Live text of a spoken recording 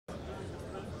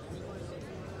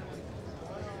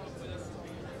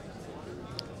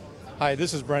Hi,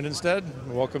 this is Brendan Stead.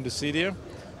 Welcome to CEDIA.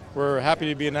 We're happy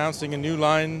to be announcing a new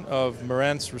line of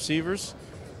Marantz receivers.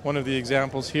 One of the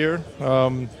examples here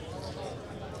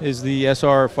is the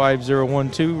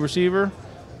SR5012 receiver.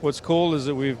 What's cool is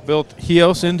that we've built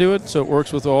HEOS into it, so it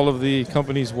works with all of the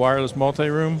company's wireless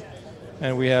multi-room,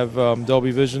 and we have Dolby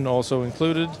Vision also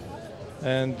included.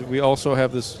 And we also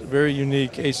have this very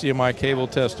unique HDMI cable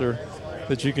tester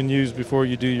that you can use before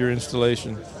you do your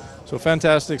installation. So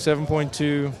fantastic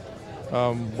 7.2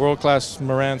 world-class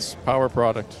Marantz power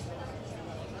product.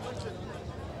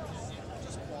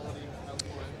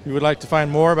 If you would like to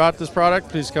find more about this product,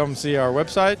 please come see our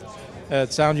website at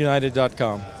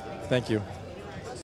soundunited.com. Thank you.